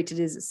you've created,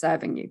 is it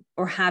serving you?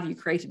 Or have you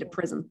created a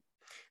prison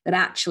that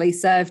actually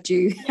served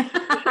you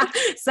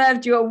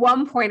at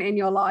one point in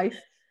your life,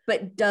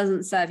 but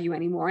doesn't serve you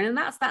anymore? And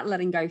that's that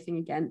letting go thing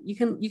again. You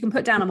can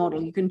put down a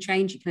model, you can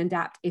change, you can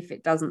adapt if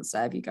it doesn't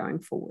serve you going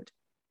forward.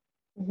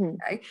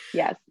 Okay.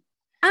 Yes.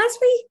 As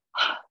we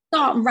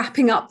start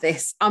wrapping up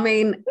this, I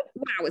mean,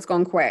 wow, it's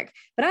gone quick.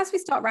 But as we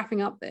start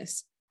wrapping up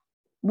this,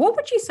 what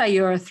would you say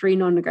your 3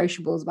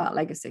 non-negotiables about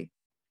legacy?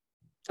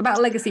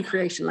 About legacy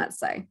creation, let's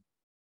say.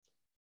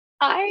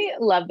 I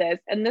love this.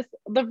 And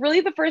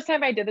the first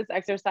time I did this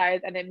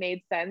exercise and it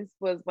made sense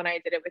was when I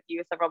did it with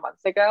you several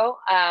months ago.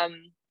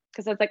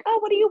 Because I was like, oh,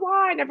 what do you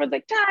want? Everyone's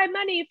like, time,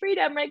 money,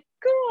 freedom. I'm like,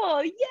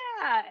 cool,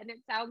 yeah. And it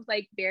sounds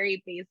like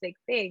very basic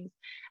things.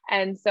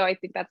 And so I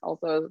think that's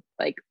also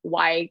like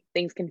why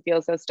things can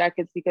feel so stuck,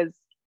 is because,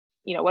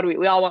 you know, what do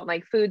we all want,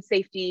 like food,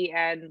 safety,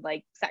 and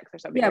like sex or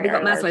something. Yeah, we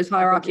got Maslow's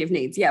hierarchy of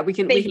needs. Yeah, we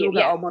can all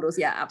get our models.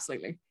 Yeah,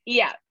 absolutely.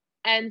 Yeah.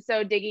 And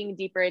so digging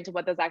deeper into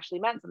what those actually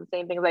meant. So the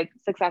same thing, like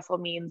successful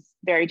means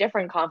very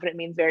different, confident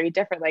means very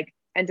different, like,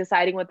 and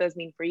deciding what those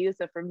mean for you.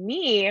 So for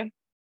me,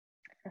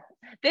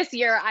 this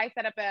year I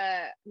set up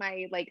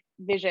my like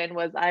vision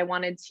was I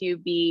wanted to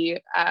be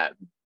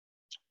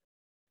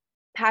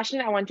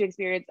passionate. I wanted to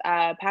experience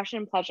passion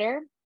and pleasure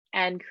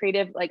and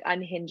creative, like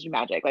unhinged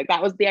magic. Like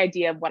that was the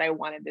idea of what I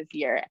wanted this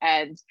year.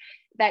 And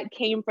that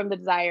came from the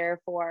desire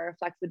for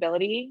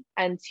flexibility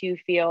and to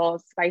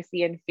feel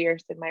spicy and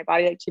fierce in my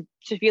body, like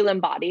to feel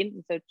embodied.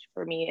 And so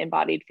for me,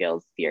 embodied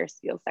feels fierce,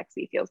 feels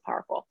sexy, feels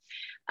powerful.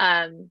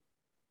 And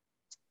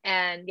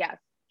yeah,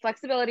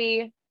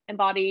 flexibility,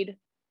 embodied,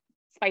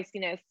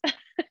 spiciness.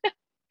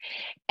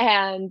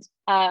 And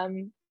what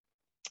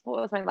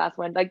was my last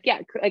one? Like, yeah,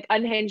 like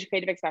unhinged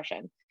creative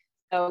expression.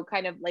 So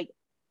kind of like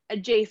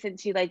adjacent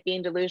to like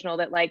being delusional,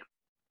 that like,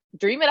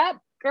 dream it up,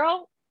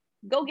 girl,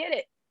 go get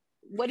it.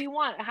 What do you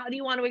want? How do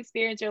you want to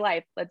experience your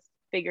life? Let's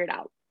figure it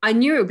out. I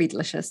knew it would be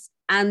delicious.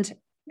 And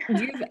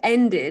you've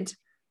ended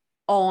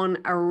on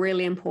a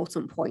really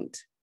important point.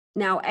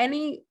 Now,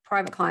 any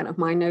private client of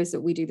mine knows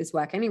that we do this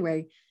work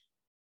anyway.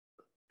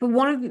 But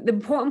one of the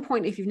important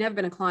point, if you've never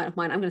been a client of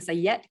mine, I'm going to say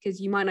yet, because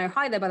you might know,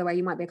 hi there, by the way,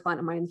 you might be a client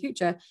of mine in the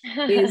future,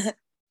 is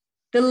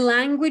The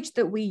language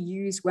that we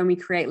use when we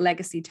create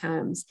legacy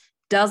terms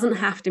doesn't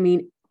have to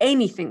mean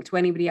anything to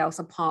anybody else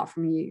apart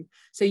from you.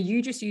 So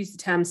you just use the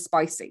term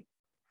spicy.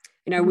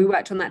 We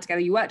worked on that together.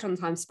 You worked on the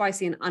time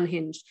spicy and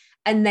unhinged,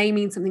 and they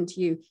mean something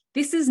to you.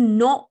 This is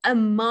not a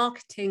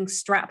marketing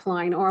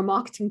strapline or a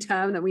marketing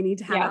term that we need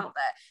to have out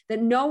there,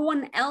 that no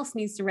one else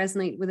needs to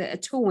resonate with it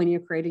at all when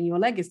you're creating your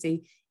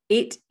legacy.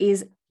 It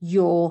is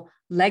your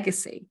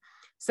legacy.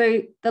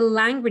 So the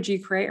language you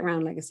create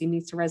around legacy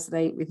needs to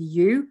resonate with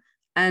you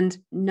and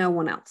no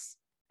one else.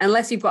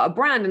 Unless you've got a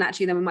brand, and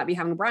actually then we might be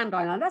having a brand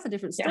dialogue. That's a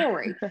different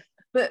story. Yeah.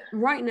 But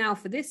right now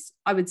for this,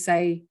 I would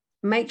say,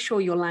 make sure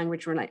your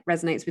language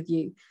resonates with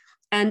you.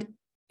 And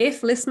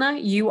if, listener,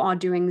 you are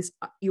doing this,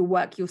 your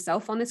work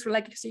yourself on this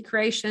legacy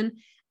creation,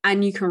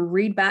 and you can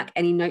read back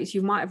any notes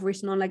you might have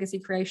written on legacy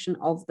creation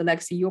of the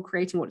legacy you're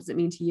creating, what does it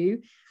mean to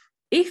you?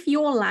 If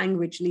your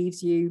language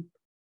leaves you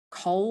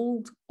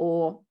cold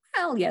or,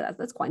 well, yeah,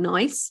 that's quite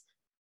nice,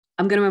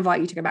 I'm going to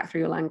invite you to go back through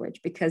your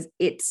language, because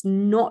it's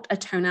not a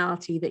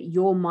tonality that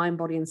your mind,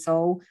 body, and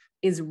soul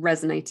is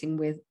resonating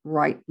with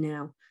right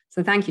now.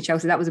 So thank you,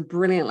 Chelsea. That was a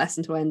brilliant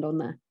lesson to end on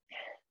there.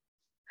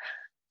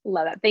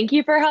 Love that. Thank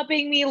you for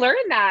helping me learn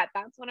that.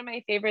 That's one of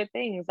my favorite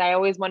things. I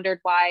always wondered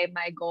why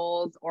my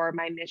goals or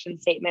my mission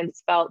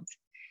statements felt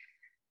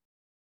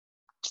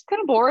just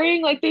kind of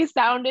boring. Like they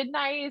sounded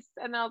nice.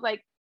 And I was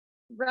like,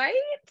 right?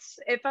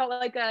 It felt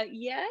like a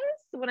yes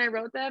when I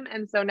wrote them.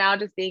 And so now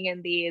just being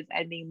in these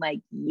and being like,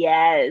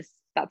 yes,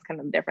 that's kind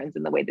of the difference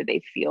in the way that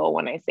they feel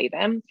when I say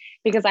them,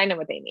 because I know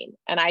what they mean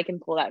and I can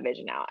pull that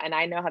vision out and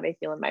I know how they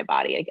feel in my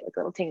body. I get like a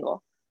little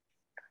tingle.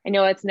 I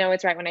know it's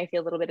right when I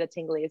feel a little bit of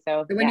tingly.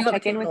 So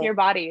check in with your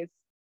bodies.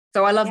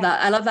 So I love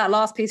that. I love that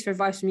last piece of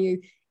advice from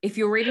you. If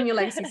you're reading your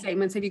legacy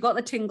statements, if you got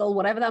the tingle,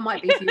 whatever that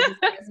might be for you,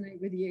 just resonate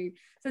with you.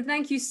 So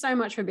thank you so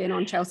much for being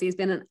on, Chelsea. It's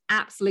been an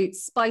absolute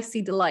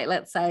spicy delight,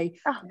 let's say,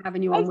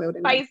 having you on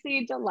Wielding.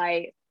 Spicy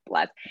delight.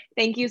 Bless.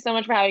 Thank you so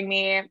much for having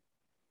me.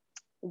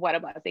 What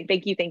a blessing.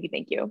 Thank you. Thank you.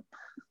 Thank you.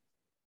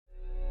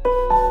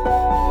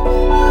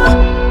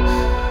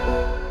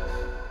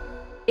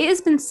 It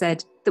has been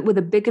said that with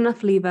a big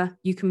enough lever,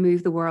 you can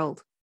move the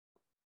world.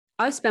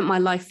 I've spent my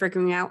life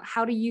figuring out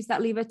how to use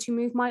that lever to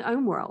move my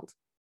own world.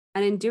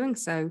 And in doing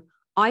so,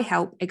 I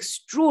help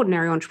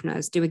extraordinary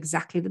entrepreneurs do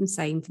exactly the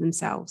same for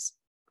themselves.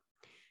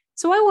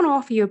 So I want to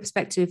offer you a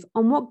perspective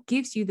on what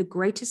gives you the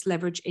greatest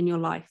leverage in your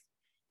life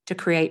to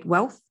create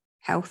wealth,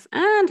 health,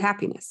 and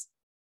happiness.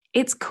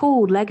 It's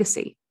called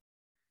legacy.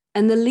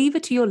 And the lever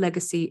to your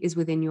legacy is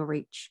within your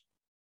reach.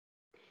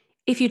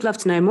 If you'd love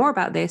to know more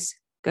about this,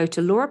 go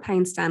to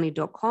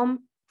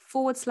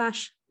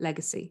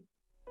laurapaynestanley.com/legacy.